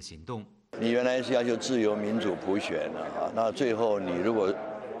强硬的行动。你原来是要求自由民主普选的啊，那最后你如果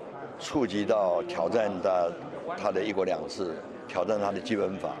触及到挑战他的一国两制，挑战他的基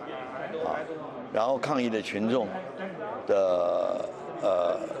本法啊，然后抗议的群众的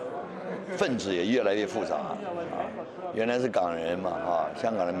分子也越来越复杂啊，原来是港人嘛啊，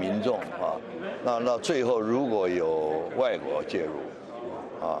香港的民众啊，那最后如果有外国介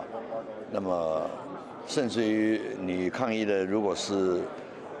入啊，那么甚至于你抗议的如果是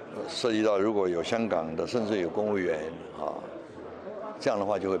涉及到如果有香港的，甚至有公务员啊，这样的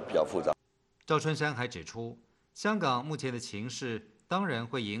话就会比较复杂。赵春山还指出，香港目前的情势当然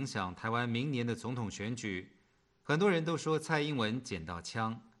会影响台湾明年的总统选举。很多人都说蔡英文捡到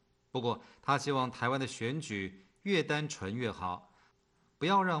枪，不过他希望台湾的选举越单纯越好，不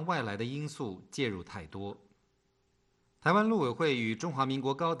要让外来的因素介入太多。台湾陆委会与中华民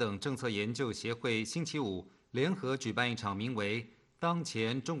国高等政策研究协会星期五联合举办一场名为“当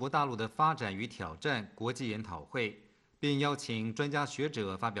前中国大陆的发展与挑战”国际研讨会，并邀请专家学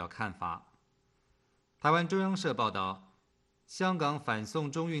者发表看法。台湾中央社报道，香港反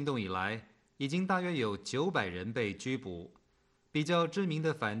送中运动以来，已经大约有900人被拘捕。比较知名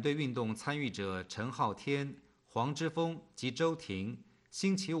的反对运动参与者陈浩天、黄之锋及周庭，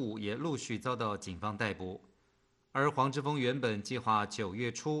星期五也陆续遭到警方逮捕。而黄之锋原本计划9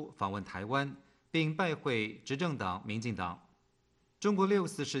月初访问台湾，并拜会执政党民进党。中国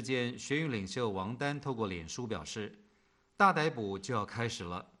6·4事件学运领袖王丹透过脸书表示，大逮捕就要开始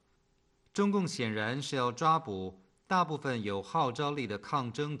了。中共显然是要抓捕大部分有号召力的抗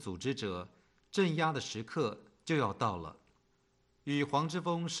争组织者，镇压的时刻就要到了。与黄之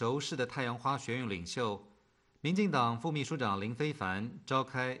锋熟识的太阳花学运领袖、民进党副秘书长林飞帆召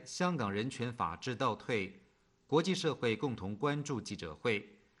开香港人权法治倒退、国际社会共同关注记者会，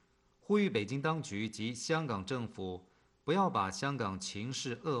呼吁北京当局及香港政府不要把香港情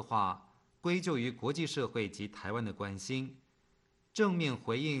势恶化归咎于国际社会及台湾的关心，正面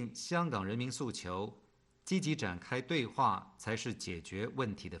回应香港人民诉求，积极展开对话才是解决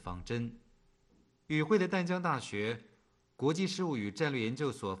问题的方针。与会的淡江大学国际事务与战略研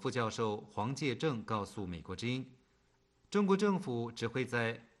究所副教授黄介正告诉美国之音，中国政府只会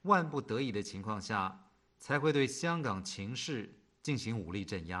在万不得已的情况下，才会对香港情势进行武力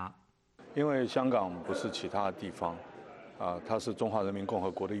镇压。因为香港不是其他地方，它是中华人民共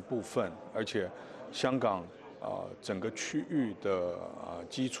和国的一部分，而且香港整个区域的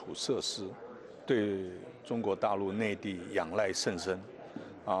基础设施对中国大陆内地仰赖甚深，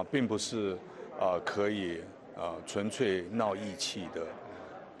并不是可以纯粹闹义气的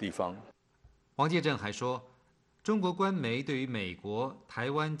地方。黄介正还说，中国官媒对于美国、台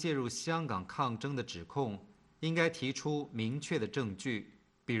湾介入香港抗争的指控，应该提出明确的证据，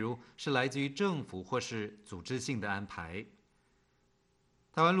比如是来自于政府或是组织性的安排。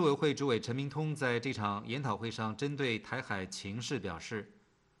台湾陆委会主委陈明通在这场研讨会上针对台海情势表示，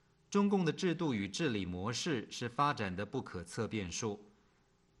中共的制度与治理模式是发展的不可测变数，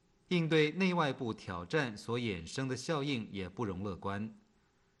应对内外部挑战所衍生的效应也不容乐观。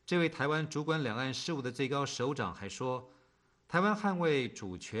这位台湾主管两岸事务的最高首长还说，台湾捍卫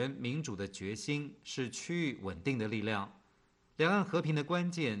主权民主的决心是区域稳定的力量，两岸和平的关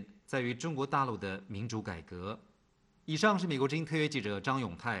键在于中国大陆的民主改革。以上是美国之音特约记者张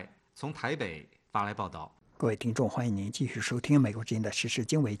永泰从台北发来报道。各位听众，欢迎您继续收听美国之音的时事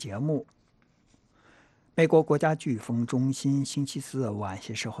经纬节目。美国国家飓风中心星期四晚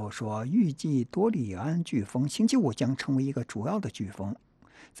些时候说，预计多利安飓风星期五将成为一个主要的飓风。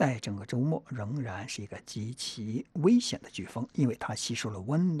在整个周末仍然是一个极其危险的飓风，因为它吸收了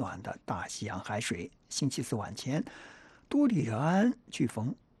温暖的大西洋海水。星期四晚前，多利安飓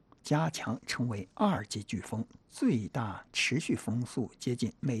风加强成为2级飓风，最大持续风速接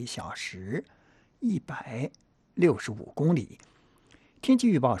近每小时165公里。天气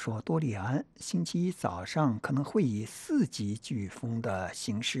预报说，多利安星期一早上可能会以4级飓风的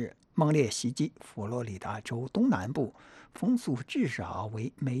形式猛烈袭击佛罗里达州东南部，风速至少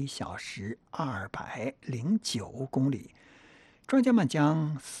为每小时209公里。专家们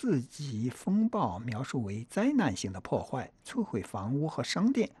将4级风暴描述为灾难性的破坏，摧毁房屋和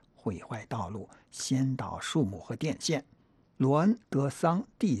商店，毁坏道路，掀倒树木和电线。罗恩德桑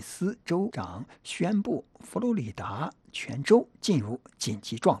蒂斯州长宣布佛罗里达全州进入紧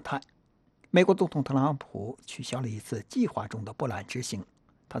急状态。美国总统特朗普取消了一次计划中的波兰之行。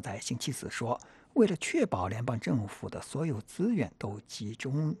他在星期四说，为了确保联邦政府的所有资源都集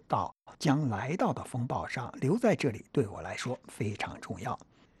中到将来到的风暴上，留在这里对我来说非常重要。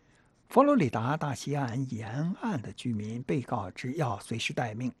佛罗里达大西岸沿岸的居民被告知要随时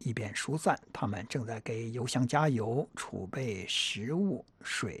待命，以便疏散。他们正在给油箱加油，储备食物、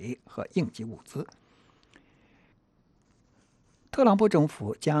水和应急物资。特朗普政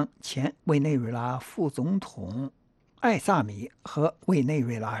府将前委内瑞拉副总统艾萨米和委内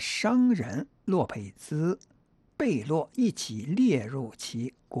瑞拉商人洛佩兹·贝洛一起列入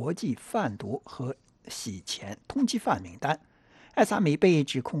其国际贩毒和洗钱通缉犯名单。艾萨米被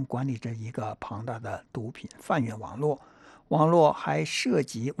指控管理着一个庞大的毒品贩运网络，网络还涉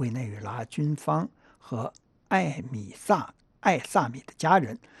及委内瑞拉军方和艾萨米的家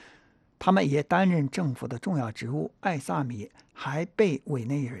人，他们也担任政府的重要职务。艾萨米还被委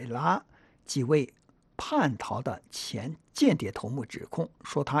内瑞拉几位叛逃的前间谍头目指控，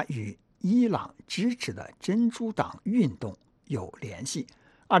说他与伊朗支持的珍珠党运动有联系。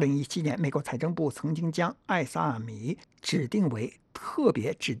2017年，美国财政部曾经将艾萨米指定为特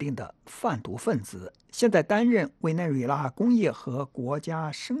别指定的贩毒分子。现在担任委内瑞拉工业和国家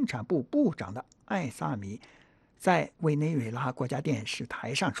生产部部长的艾萨米在委内瑞拉国家电视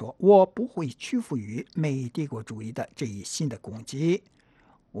台上说，我不会屈服于美帝国主义的这一新的攻击，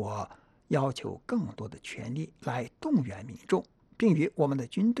我要求更多的权力来动员民众，并与我们的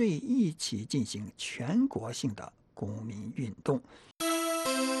军队一起进行全国性的公民运动。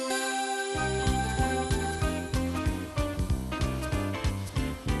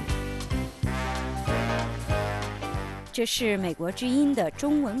这是美国之音的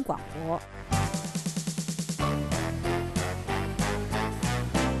中文广播。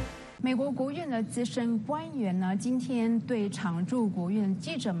美国国务院的资深官员呢，今天对常驻国务院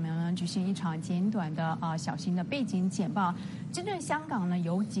记者们呢举行一场简短的小型的背景简报。针对香港呢，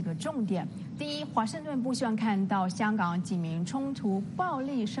有几个重点。第一，华盛顿不希望看到香港警民冲突暴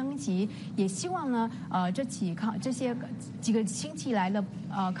力升级，也希望呢，这些几个星期来的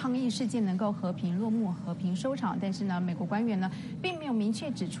抗议事件能够和平落幕、和平收场。但是呢，美国官员呢并没有明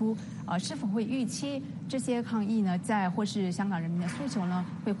确指出，是否会预期这些抗议呢，或是香港人民的诉求呢，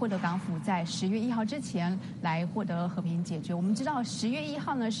会获得港府在10月1号之前来获得和平解决。我们知道10月1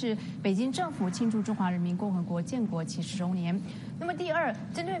号呢是北京政府庆祝中华人民共和国建国70周年。那么第二，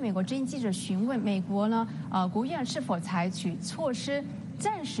针对美国之音记者询问美国呢，国务院是否采取措施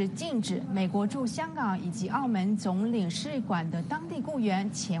暂时禁止美国驻香港以及澳门总领事馆的当地雇员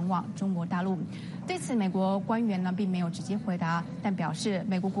前往中国大陆。对此，美国官员呢并没有直接回答，但表示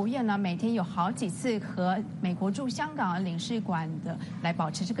美国国务院呢每天有好几次和美国驻香港领事馆的来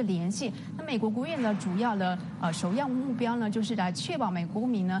保持这个联系。那美国国务院的主要的首要目标呢，就是来确保美国公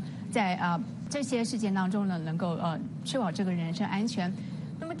民呢在这些事件当中呢能够确保这个人身安全。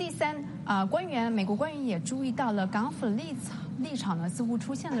那么第三，美国官员也注意到了港府的立场呢似乎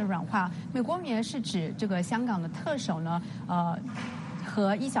出现了软化。美国官员是指这个香港的特首呢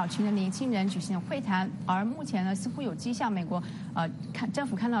和一小群的年轻人举行了会谈，而目前呢似乎有迹象，美国政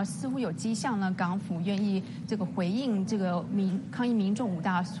府看到似乎有迹象呢，港府愿意这个回应这个抗议民众5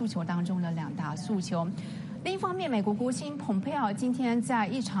大诉求当中的2大诉求。另一方面，美国国务卿蓬佩奥今天在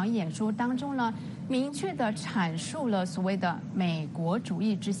一场演说当中呢，明确地阐述了所谓的美国主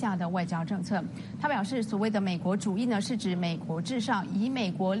义之下的外交政策。他表示，所谓的美国主义呢，是指美国至上、以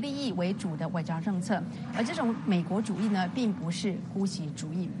美国利益为主的外交政策，而这种美国主义呢，并不是姑息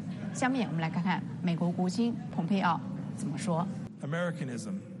主义。下面我们来看看美国国务卿蓬佩奥怎么说。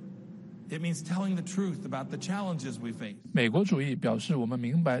美国主义表示，我们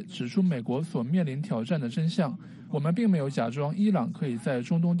明白指出美国所面临挑战的真相。我们并没有假装伊朗可以在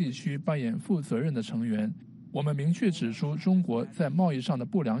中东地区扮演负责任的成员。我们明确指出中国在贸易上的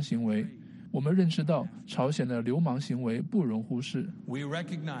不良行为。我们认识到朝鲜的流氓行为不容忽视。We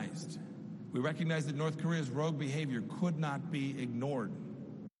recognized that North Korea's rogue behavior could not be ignored.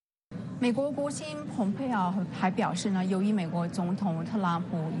 美国国务卿蓬佩奥还表示呢，由于美国总统特朗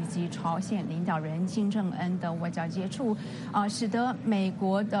普以及朝鲜领导人金正恩的外交接触，使得美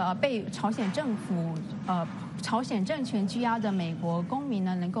国的被朝鲜政府朝鲜政权拘押的美国公民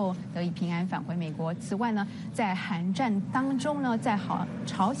呢，能够得以平安返回美国。此外呢，在韩战当中呢，在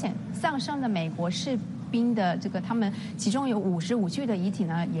朝鲜丧生的美国士兵的他们其中有55具的遗体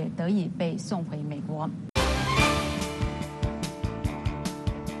呢，也得以被送回美国。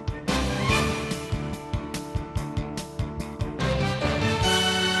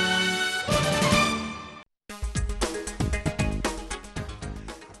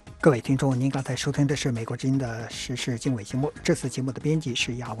各位听众，您刚才收听的是美国之音的时事经纬节目。这次节目的编辑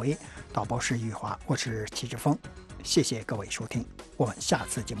是亚维，导播是玉华，我是齐志峰。谢谢各位收听，我们下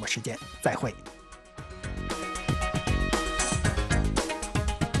次节目时间再会。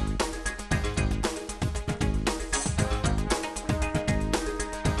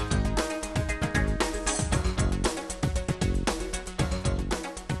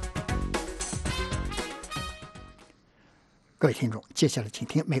各位听众，接下来请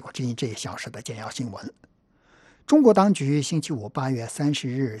听美国之音这一小时的简要新闻。中国当局星期五8月30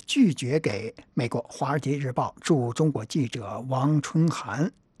日拒绝给美国《华尔街日报》驻中国记者王春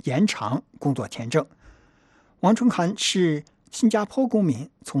涵延长工作签证。王春涵是新加坡公民，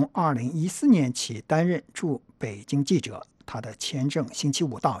从2014年起担任驻北京记者，他的签证星期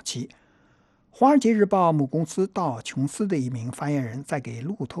五到期。《华尔街日报》母公司道琼斯的一名发言人在给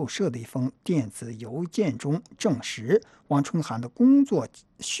路透社的一封电子邮件中证实，王春涵的工作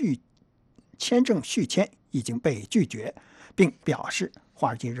签证续签已经被拒绝，并表示《华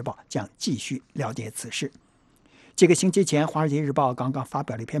尔街日报》将继续了解此事。几个星期前，《华尔街日报》刚刚发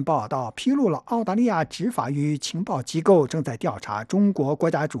表了一篇报道，披露了澳大利亚执法与情报机构正在调查中国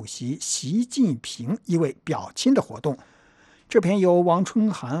国家主席习近平一位表亲的活动。这篇由王春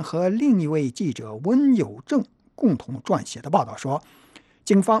涵和另一位记者温有正共同撰写的报道说，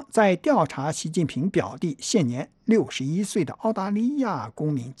警方在调查习近平表弟现年61岁的澳大利亚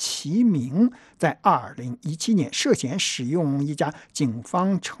公民齐明在2017年涉嫌使用一家警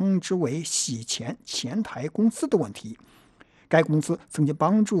方称之为洗钱前台公司的问题。该公司曾经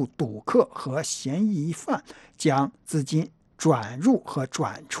帮助赌客和嫌疑犯将资金转入和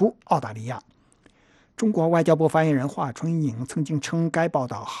转出澳大利亚。中国外交部发言人华春莹曾经称该报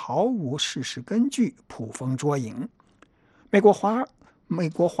道毫无事实根据，捕风捉影。美国华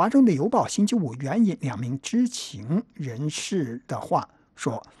盛顿邮报星期五援引2名知情人士的话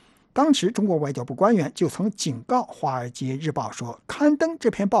说，当时中国外交部官员就曾警告《华尔街日报》说，刊登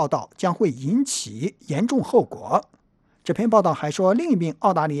这篇报道将会引起严重后果。这篇报道还说，另一名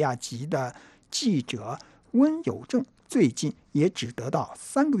澳大利亚籍的记者温有正最近也只得到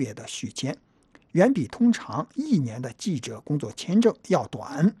3个月的续签，远比通常1年的记者工作签证要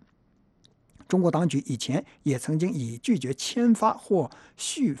短。中国当局以前也曾经以拒绝签发或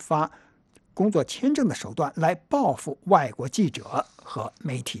续发工作签证的手段来报复外国记者和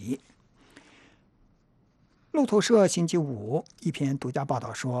媒体。路透社星期五一篇独家报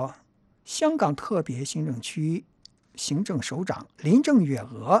道说，香港特别行政区行政首长林郑月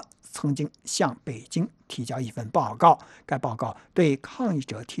娥曾经向北京提交一份报告，该报告对抗议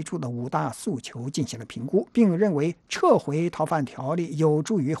者提出的5大诉求进行了评估，并认为撤回逃犯条例有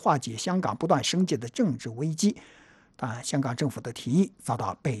助于化解香港不断升级的政治危机，但香港政府的提议遭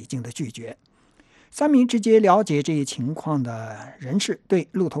到北京的拒绝。3名直接了解这一情况的人士对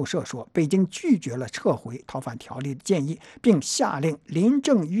路透社说，北京拒绝了撤回逃犯条例的建议，并下令林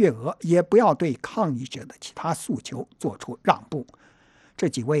郑月娥也不要对抗议者的其他诉求做出让步。这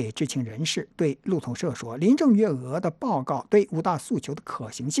几位知情人士对路透社说，林郑月娥的报告对5大诉求的可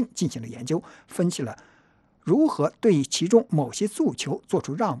行性进行了研究，分析了如何对其中某些诉求做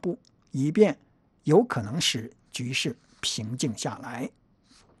出让步，以便有可能使局势平静下来。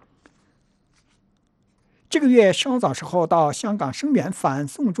这个月稍早时候到香港声援反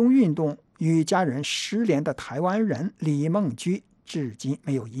送中运动与家人失联的台湾人李梦居至今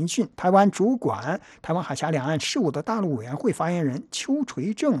没有音讯。台湾主管台湾海峡两岸事务的大陆委员会发言人邱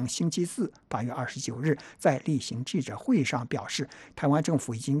垂正星期四8月29日在例行记者会上表示，台湾政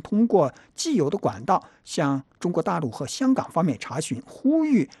府已经通过既有的管道向中国大陆和香港方面查询，呼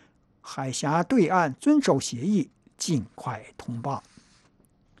吁海峡对岸遵守协议，尽快通报。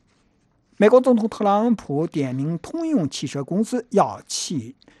美国总统特朗普点名通用汽车公司要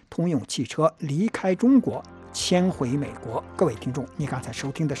通用汽车离开中国，迁回美国。各位听众，你刚才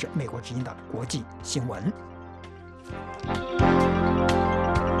收听的是美国之音的国际新闻。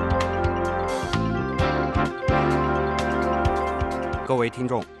各位听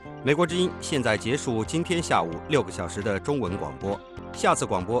众，美国之音现在结束今天下午6个小时的中文广播，下次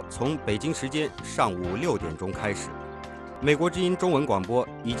广播从北京时间上午6点钟开始。美国之音中文广播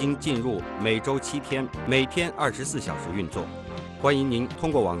已经进入每周7天，每天24小时运作。欢迎您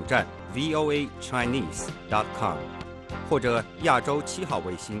通过网站 voachinese.com 或者亚洲7号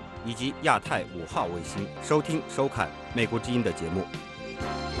卫星以及亚太5号卫星收听收看美国之音的节目。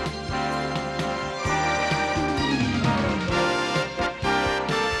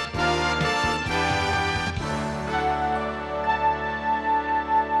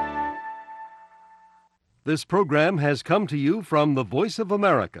This program has come to you from the Voice of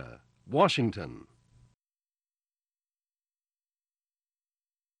America, Washington.